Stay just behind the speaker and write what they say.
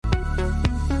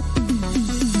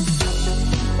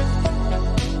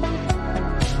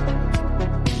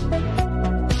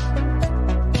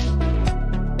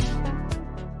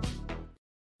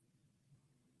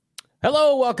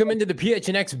Hello, welcome into the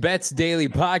PHNX Bets Daily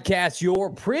Podcast, your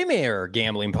premier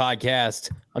gambling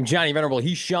podcast. I'm Johnny Venerable.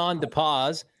 He's Sean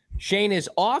DePaz. Shane is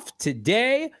off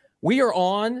today. We are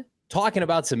on talking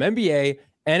about some NBA,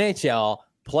 NHL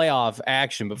playoff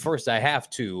action. But first, I have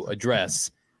to address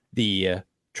the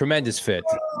tremendous fit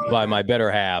by my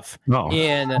better half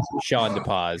in Sean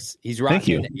DePaz. He's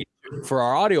rocking, for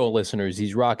our audio listeners,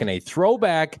 he's rocking a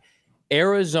throwback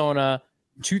Arizona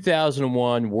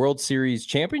 2001 World Series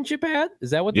championship hat. Is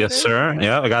that what? Yes, sir.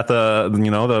 Yeah, I got the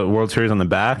World Series on the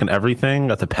back and everything.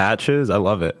 Got the patches. I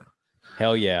love it.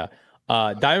 Hell yeah.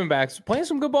 Diamondbacks playing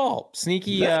some good ball.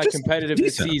 Sneaky, competitive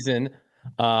this season.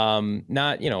 Not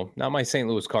my St.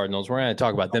 Louis Cardinals. We're going to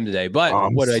talk about them today.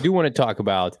 But what I do want to talk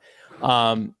about,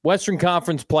 Western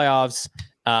Conference playoffs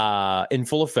in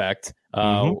full effect.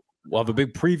 We'll have a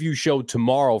big preview show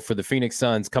tomorrow for the Phoenix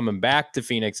Suns coming back to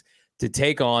Phoenix to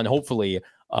take on, hopefully,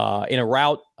 in a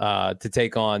route to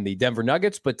take on the Denver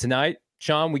Nuggets. But tonight,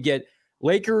 Sean, we get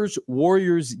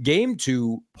Lakers-Warriors Game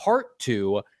 2, Part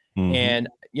 2. And,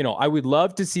 I would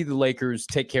love to see the Lakers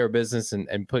take care of business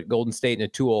and put Golden State in a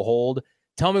 2-0 hold.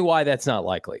 Tell me why that's not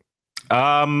likely.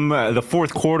 The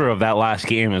fourth quarter of that last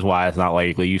game is why it's not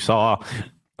likely. You saw,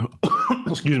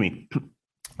 excuse me,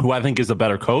 who I think is a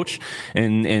better coach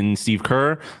in Steve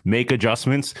Kerr, make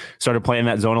adjustments, started playing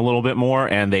that zone a little bit more,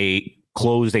 and they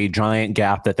closed a giant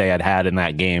gap that they had in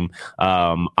that game.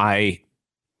 I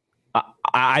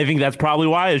think that's probably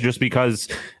why, is just because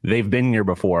they've been here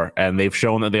before and they've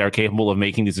shown that they are capable of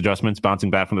making these adjustments, bouncing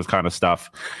back from this kind of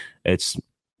stuff.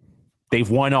 They've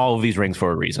won all of these rings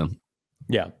for a reason.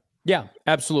 Yeah,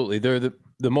 absolutely. They're the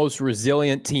most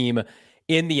resilient team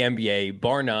in the NBA,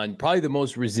 bar none, probably the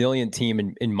most resilient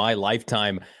team in my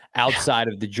lifetime outside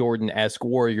of the Jordan-esque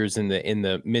Warriors in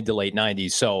the mid to late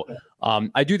 90s. So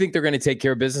I do think they're going to take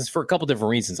care of business for a couple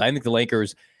different reasons. I think the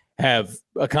Lakers have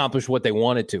accomplished what they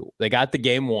wanted to. They got the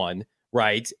game won,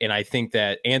 right? And I think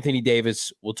that Anthony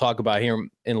Davis, we'll talk about him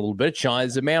in a little bit, Sean,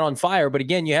 is a man on fire. But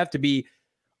again, you have to be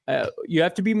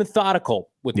methodical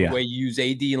with the way you use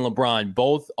AD and LeBron.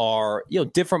 Both are,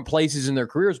 different places in their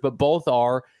careers, but both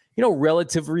are,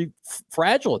 relatively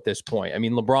fragile at this point. I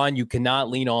mean, LeBron, you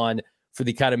cannot lean on for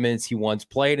the kind of minutes he once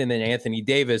played. And then Anthony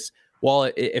Davis, while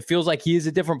it feels like he is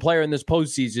a different player in this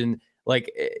postseason,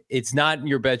 like it's not in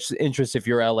your best interest if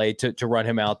you're LA to run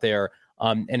him out there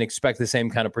and expect the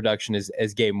same kind of production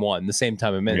as game one, the same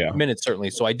time of minutes, certainly.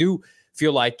 So I do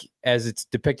feel like, as it's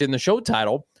depicted in the show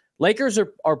title, Lakers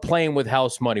are playing with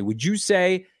house money. Would you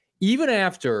say, even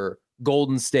after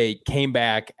Golden State came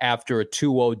back after a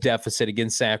 2-0 deficit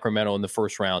against Sacramento in the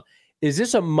first round, is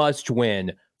this a must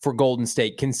win for Golden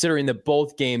State, considering that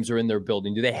both games are in their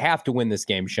building? Do they have to win this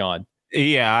game, Sean?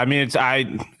 Yeah, I mean,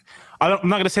 I'm not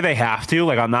going to say they have to.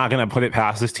 Like, I'm not going to put it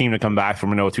past this team to come back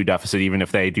from an 0-2 deficit, even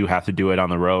if they do have to do it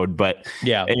on the road. But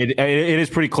yeah, it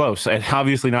is pretty close. It's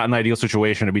obviously not an ideal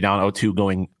situation to be down 0-2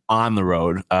 going on the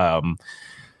road. I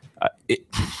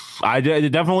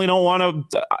definitely don't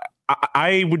want to.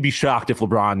 I would be shocked if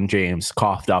LeBron James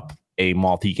coughed up a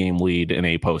multi-game lead in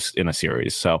a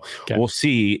series. So we'll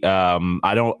see. I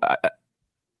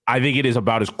think it is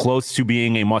about as close to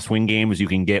being a must-win game as you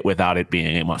can get without it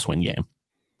being a must-win game.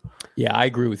 Yeah, I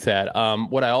agree with that.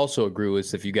 What I also agree with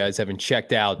is, if you guys haven't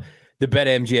checked out the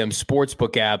BetMGM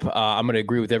Sportsbook app, I'm going to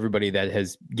agree with everybody that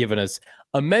has given us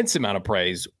immense amount of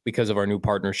praise because of our new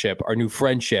partnership, our new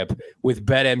friendship with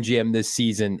BetMGM this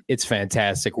season. It's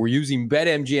fantastic. We're using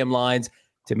BetMGM lines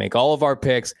to make all of our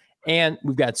picks, and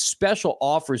we've got special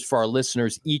offers for our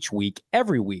listeners each week,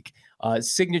 every week.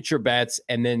 Signature bets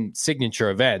and then signature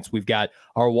events. We've got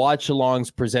our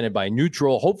watch-alongs presented by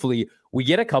Neutral. Hopefully, we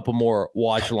get a couple more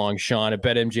watch-alongs, Sean, at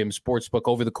BetMGM Sportsbook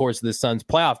over the course of the Suns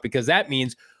playoff, because that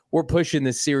means we're pushing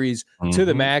this series to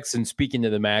the max. And speaking to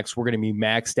the max, we're going to be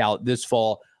maxed out this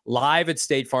fall live at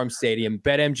State Farm Stadium.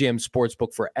 BetMGM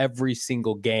Sportsbook for every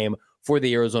single game for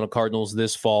the Arizona Cardinals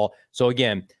this fall. So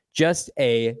again, just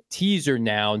a teaser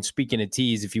now. And speaking of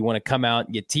tease, if you want to come out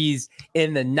and get teased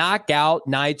in the Knockout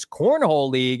Nights Cornhole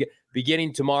League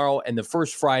beginning tomorrow and the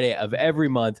first Friday of every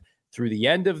month through the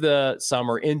end of the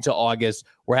summer into August,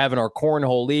 we're having our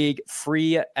Cornhole League,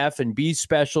 free F&B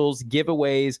specials,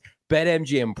 giveaways,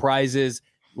 BetMGM prizes,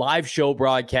 live show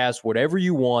broadcasts, whatever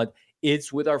you want.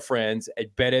 It's with our friends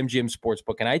at BetMGM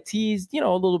Sportsbook. And I teased, a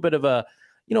little bit of a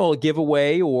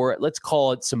giveaway, or let's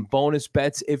call it some bonus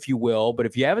bets, if you will. But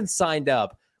if you haven't signed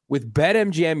up with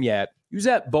BetMGM yet, use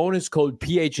that bonus code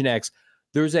PHNX.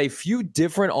 There's a few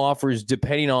different offers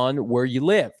depending on where you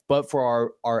live. But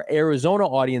for our Arizona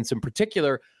audience in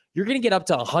particular, you're going to get up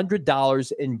to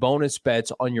 $100 in bonus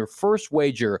bets on your first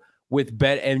wager with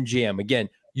BetMGM. Again,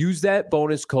 Use that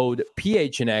bonus code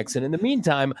PHNX. And in the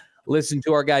meantime, listen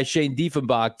to our guy Shane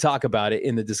Diefenbach talk about it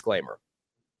in the disclaimer.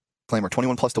 Disclaimer,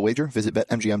 21 plus to wager. Visit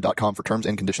BetMGM.com for terms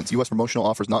and conditions. U.S. promotional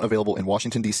offers not available in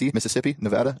Washington, D.C., Mississippi,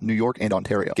 Nevada, New York, and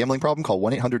Ontario. Gambling problem? Call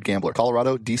 1-800-GAMBLER.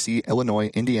 Colorado, D.C., Illinois,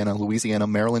 Indiana, Louisiana,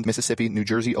 Maryland, Mississippi, New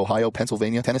Jersey, Ohio,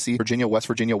 Pennsylvania, Tennessee, Virginia, West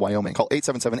Virginia, Wyoming. Call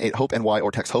 877-8-HOPE-NY or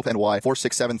text HOPE-NY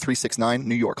 467-369.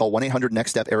 New York. Call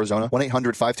 1-800-NEXT-STEP, Arizona.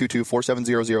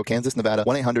 1-800-522-4700, Kansas, Nevada.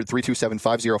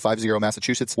 1-800-327-5050,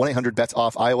 Massachusetts.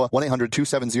 1-800-BETS-OFF, Iowa.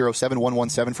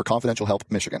 1-800-270-7117 for confidential help,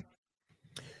 Michigan.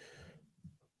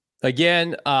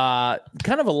 Again, kind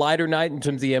of a lighter night in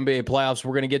terms of the NBA playoffs.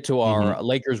 We're going to get to our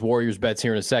Lakers-Warriors bets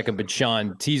here in a second. But,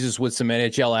 Sean, tease us with some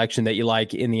NHL action that you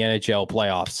like in the NHL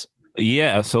playoffs.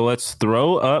 Yeah, so let's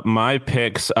throw up my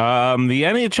picks. The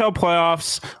NHL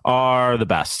playoffs are the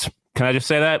best. Can I just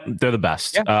say that? They're the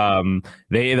best. Yeah.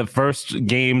 The first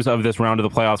games of this round of the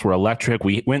playoffs were electric.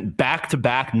 We went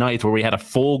back-to-back nights where we had a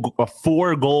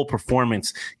 4-goal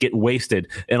performance get wasted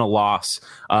in a loss.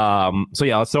 So,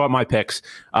 yeah, let's throw up my picks.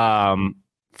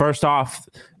 First off,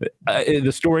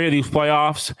 the story of these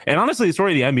playoffs, and honestly, the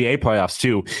story of the NBA playoffs,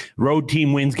 too. Road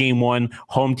team wins game 1.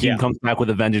 Home team comes back with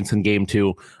a vengeance in game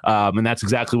 2. And that's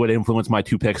exactly what influenced my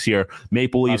 2 picks here.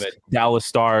 Maple Leafs, Dallas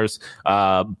Stars,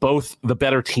 both the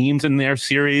better teams in their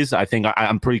series. I think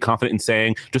I'm pretty confident in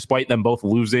saying, despite them both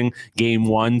losing game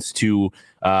 1s to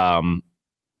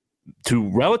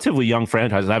relatively young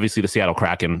franchises. Obviously, the Seattle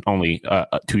Kraken, only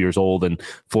 2 years old, and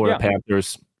Florida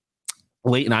Panthers,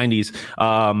 late 90s.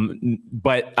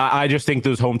 But I just think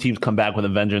those home teams come back with a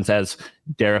vengeance, as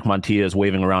Derek Montia is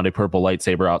waving around a purple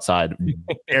lightsaber outside.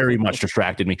 Very much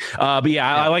distracted me. But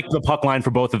yeah, I like the puck line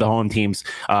for both of the home teams,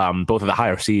 both of the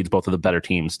higher seeds, both of the better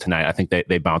teams tonight. I think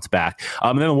they bounce back.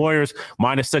 And then the Warriors,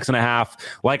 -6.5.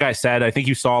 Like I said, I think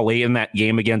you saw late in that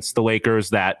game against the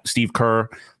Lakers that Steve Kerr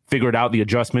figured out the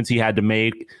adjustments he had to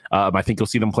make. I think you'll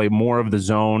see them play more of the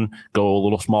zone, go a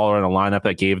little smaller in a lineup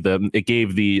that gave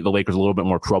the Lakers a little bit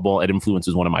more trouble. It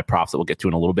influences one of my props that we'll get to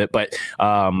in a little bit, but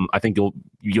I think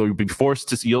you'll be forced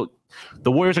to see.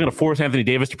 The Warriors are going to force Anthony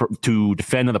Davis to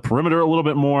defend on the perimeter a little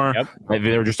bit more.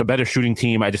 They're just a better shooting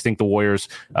team. I just think the Warriors,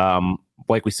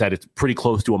 like we said, it's pretty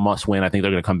close to a must win. I think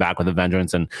they're going to come back with a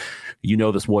vengeance. And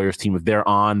this Warriors team, if they're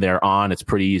on. It's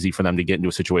pretty easy for them to get into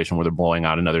a situation where they're blowing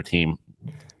out another team,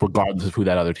 regardless of who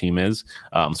that other team is.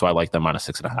 So I like them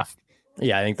 -6.5.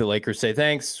 Yeah, I think the Lakers say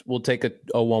thanks. We'll take a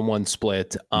 1-1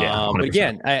 split. But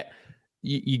again,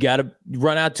 you got to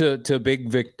run out to a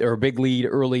big big lead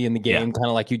early in the game, kind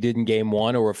of like you did in game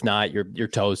 1, or if not, you're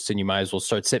toast, and you might as well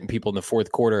start sitting people in the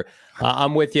fourth quarter.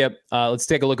 I'm with you. Let's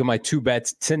take a look at my 2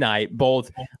 bets tonight,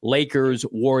 both Lakers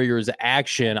Warriors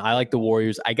action. I like the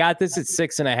Warriors. I got this at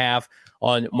 6.5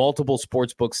 on multiple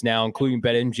sports books now, including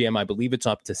BetMGM. I believe it's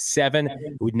up to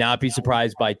 7. Would not be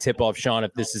surprised by tip-off, Sean,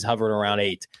 if this is hovering around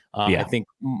 8. I think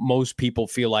most people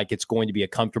feel like it's going to be a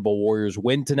comfortable Warriors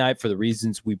win tonight for the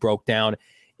reasons we broke down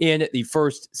in the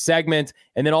first segment.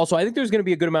 And then also, I think there's going to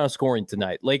be a good amount of scoring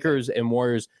tonight. Lakers and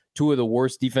Warriors, 2 of the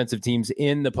worst defensive teams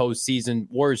in the postseason.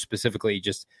 Warriors specifically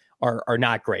just are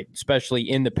not great, especially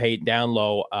in the paint down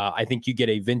low. I think you get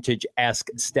a vintage-esque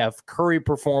Steph Curry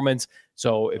performance.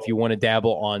 So if you want to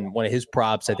dabble on one of his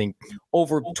props, I think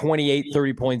over 28,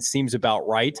 30 points seems about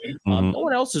right. No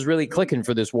one else is really clicking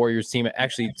for this Warriors team.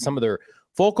 Actually, some of their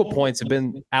focal points have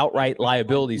been outright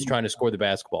liabilities trying to score the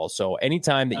basketball. So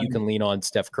anytime that you can lean on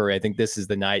Steph Curry, I think this is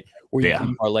the night where you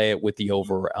can parlay it with the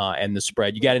over and the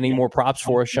spread. You got any more props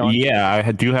for us, Sean? Yeah,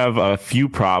 I do have a few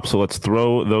props, so let's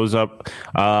throw those up.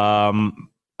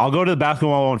 I'll go to the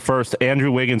basketball one first.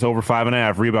 Andrew Wiggins over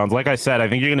 5.5 rebounds. Like I said, I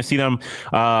think you're going to see them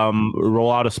roll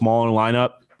out a smaller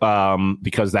lineup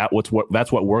because that's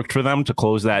what worked for them to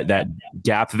close that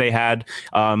gap that they had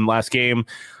last game.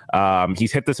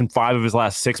 He's hit this in 5 of his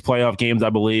last 6 playoff games, I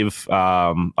believe.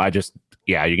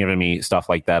 You're giving me stuff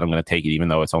like that. I'm going to take it, even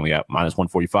though it's only at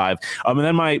 -145. And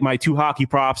then my 2 hockey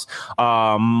props,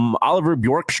 Oliver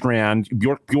Bjorkstrand,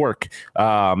 Bjork,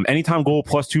 anytime goal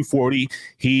 +240.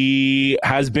 He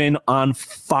has been on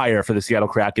fire for the Seattle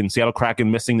Kraken. Seattle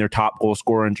Kraken missing their top goal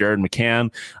scorer in Jared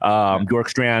McCann.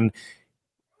 Bjorkstrand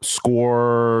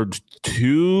scored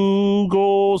 2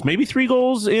 goals, maybe 3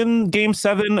 goals in game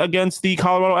 7 against the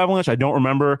Colorado Avalanche. I don't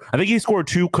remember. I think he scored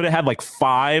 2, could have had like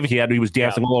 5. He was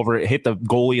dancing all over it, hit the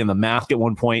goalie in the mask at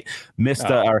one point, missed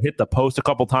or hit the post a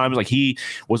couple times. Like, he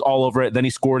was all over it. Then he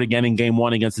scored again in game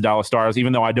 1 against the Dallas Stars.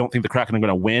 Even though I don't think the Kraken are going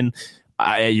to win,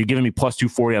 You're giving me plus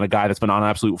 240 on a guy that's been on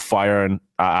absolute fire, and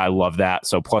I love that.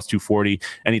 So plus 240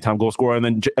 anytime goal scorer. And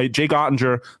then Jake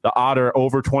Ottinger, the Otter,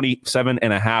 over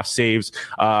 27.5 saves.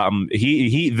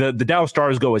 The Dallas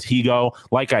Stars go as he go.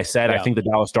 Like I said, I think the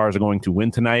Dallas Stars are going to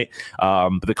win tonight.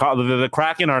 But the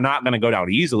Kraken are not going to go down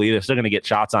easily. They're still going to get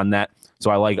shots on net. So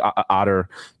I like Otter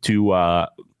to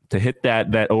hit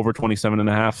that over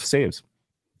 27.5 saves.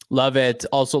 Love it.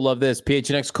 Also love this.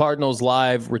 PHNX Cardinals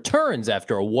Live returns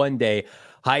after a one-day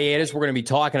hiatus. We're going to be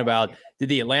talking about, did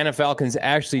the Atlanta Falcons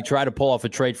actually try to pull off a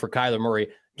trade for Kyler Murray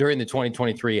during the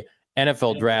 2023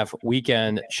 NFL Draft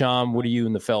weekend? Sean, what are you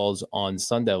and the fellas on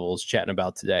Sun Devils chatting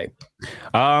about today?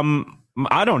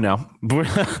 I don't know.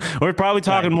 We're probably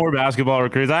talking more basketball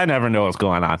recruits. I never know what's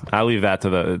going on. I leave that to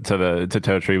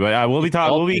Totri. But we'll be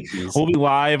talking. We'll be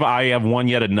live. I have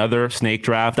yet another snake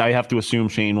draft. I have to assume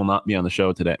Shane will not be on the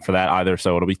show today for that either.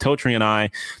 So it'll be Totri and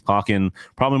I talking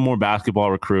probably more basketball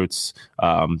recruits,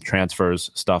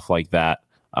 transfers, stuff like that.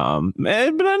 But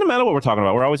it doesn't matter what we're talking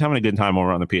about. We're always having a good time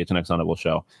over on the PHNX Sunday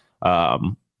show.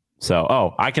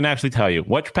 I can actually tell you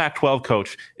which Pac-12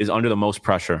 coach is under the most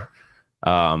pressure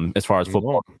as far as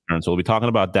football is concerned. So we'll be talking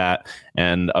about that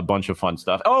and a bunch of fun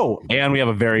stuff. Oh, and we have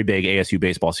a very big ASU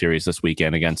baseball series this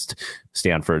weekend against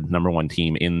Stanford, #1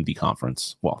 team in the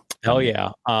conference. Well, hell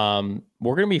yeah.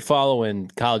 We're going to be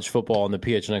following college football on the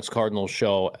PHNX Cardinals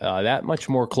show that much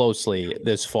more closely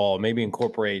this fall. Maybe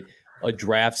incorporate a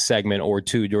draft segment or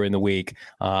two during the week.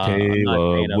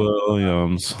 Caleb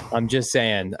Williams. I'm just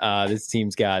saying this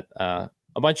team's got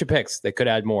a bunch of picks that could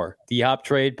add more. D-Hop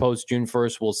trade post June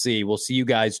 1st. We'll see. We'll see you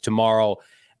guys tomorrow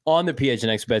on the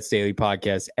PHNX Bets Daily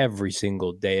podcast every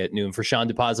single day at noon. For Sean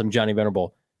DePaz, I'm Johnny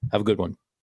Venerable. Have a good one.